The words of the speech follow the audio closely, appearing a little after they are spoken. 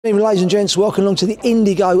Ladies and gents, welcome along to the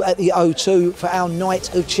Indigo at the O2 for our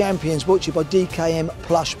Night of Champions, brought to you by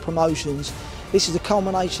DKMPlush Promotions. This is the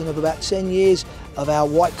culmination of about 10 years of our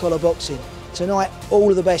white collar boxing. Tonight, all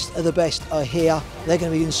of the best are here. They're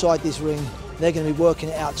going to be inside this ring. They're going to be working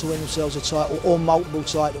it out to win themselves a title or multiple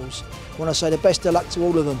titles. I want to say the best of luck to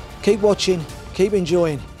all of them. Keep watching, keep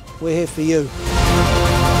enjoying. We're here for you.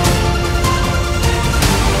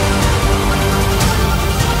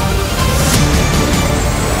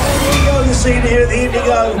 Scene here at the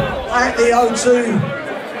Indigo at the O2.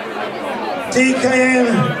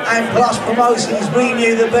 DKMPlush Promotions bringing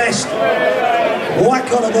you the best white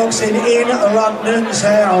collar boxing in London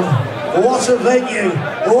town. What a venue,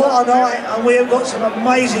 what a night, and we have got some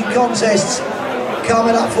amazing contests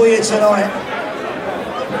coming up for you tonight.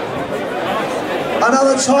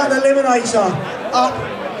 Another title eliminator up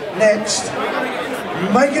next.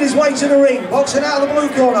 Making his way to the ring, boxing out of the blue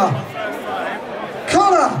corner,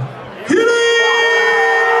 Gilley!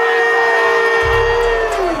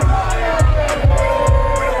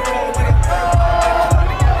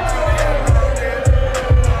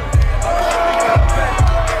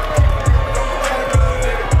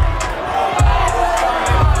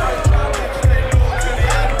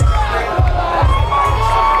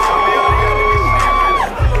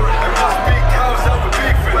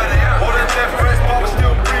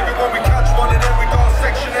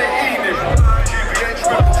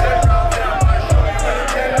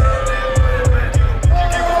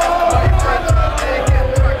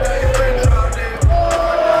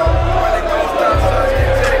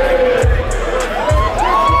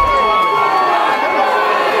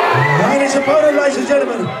 Ladies and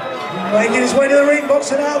gentlemen, making his way to the ring,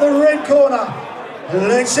 boxing out of the red corner.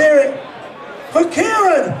 Let's hear it for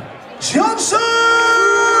Keiron Johnson!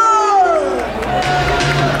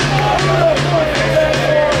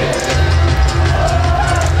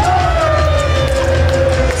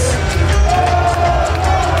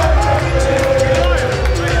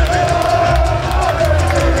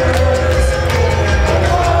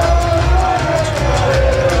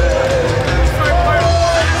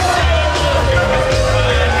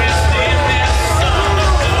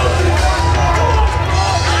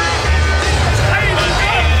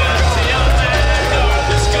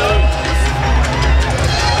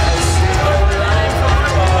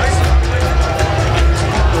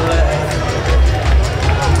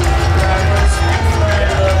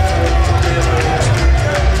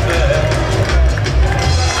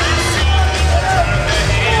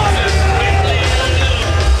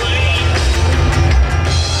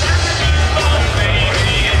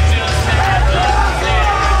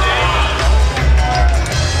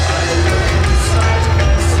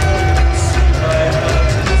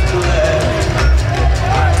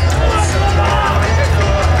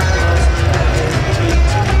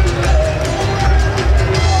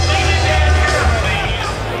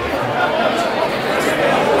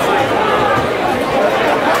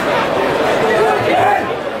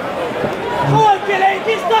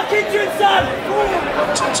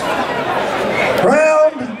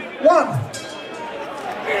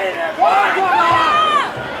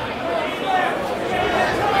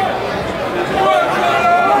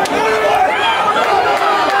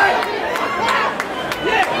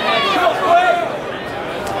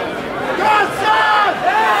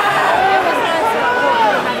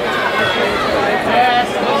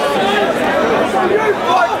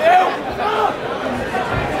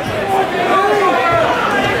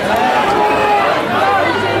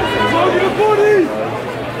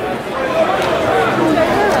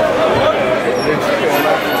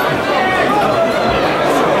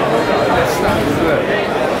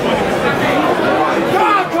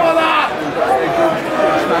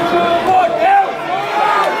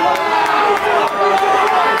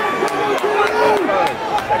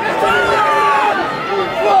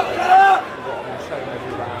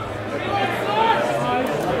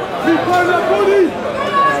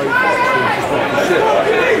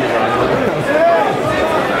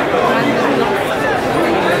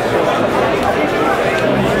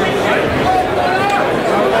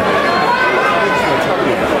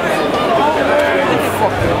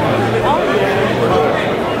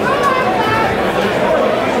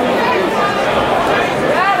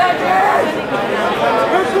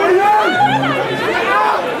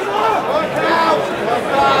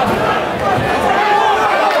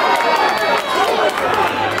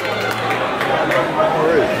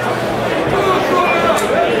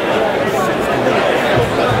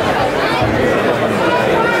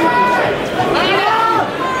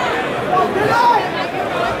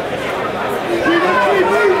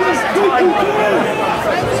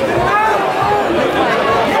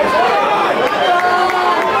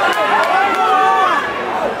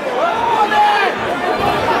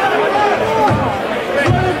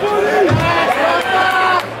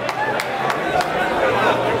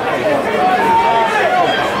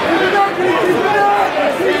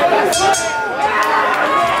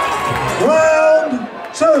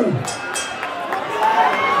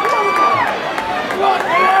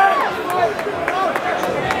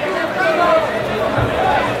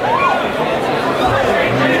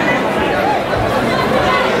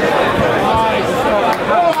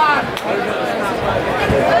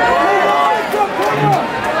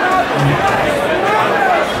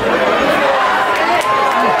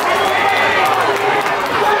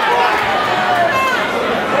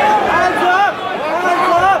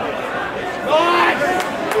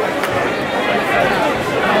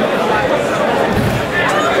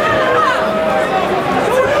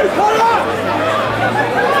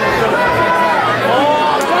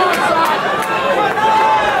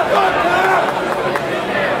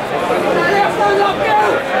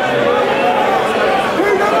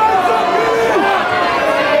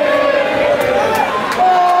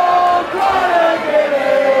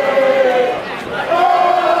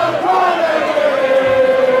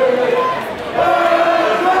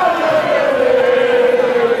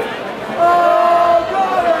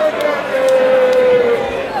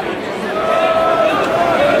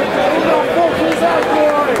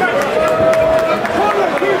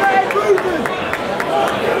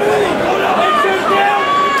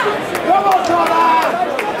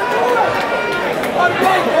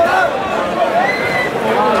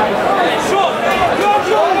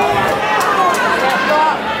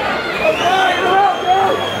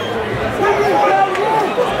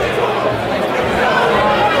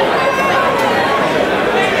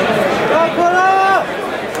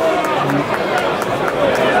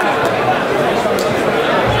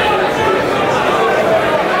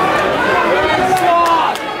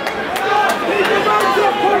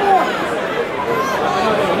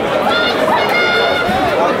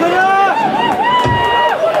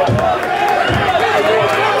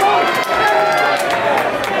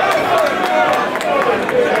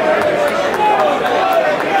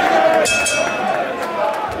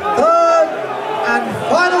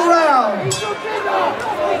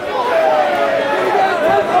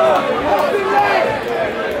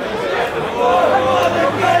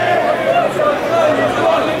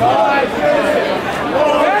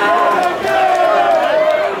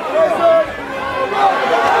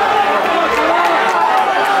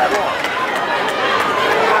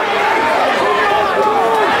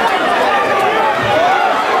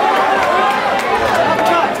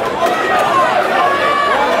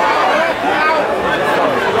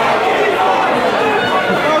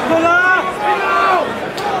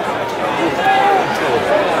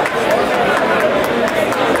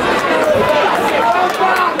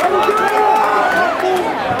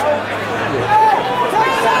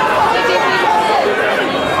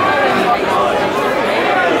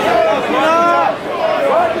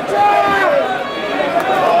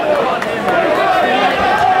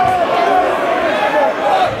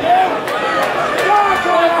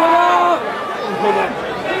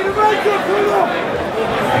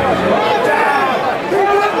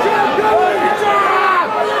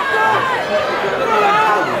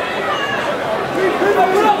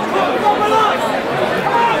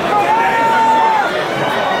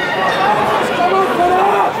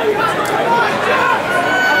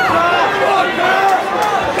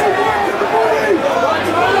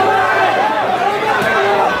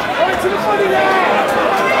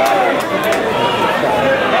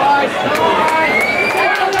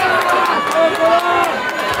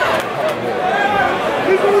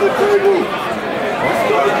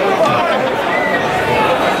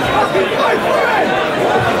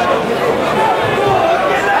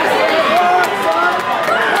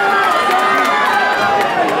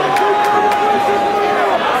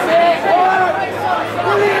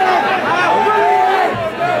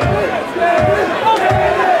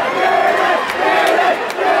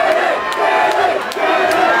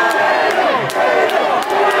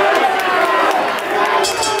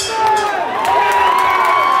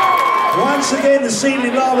 this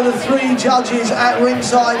evening, along with the 3 judges at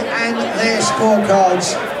ringside and their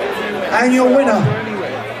scorecards. And your winner,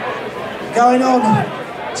 going on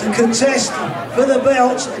to contest for the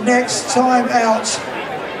belt next time out,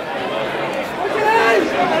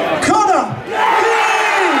 Connor.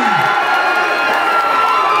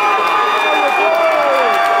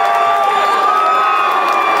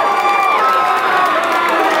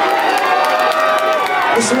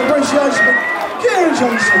 With some appreciation for Keiron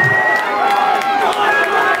Johnson.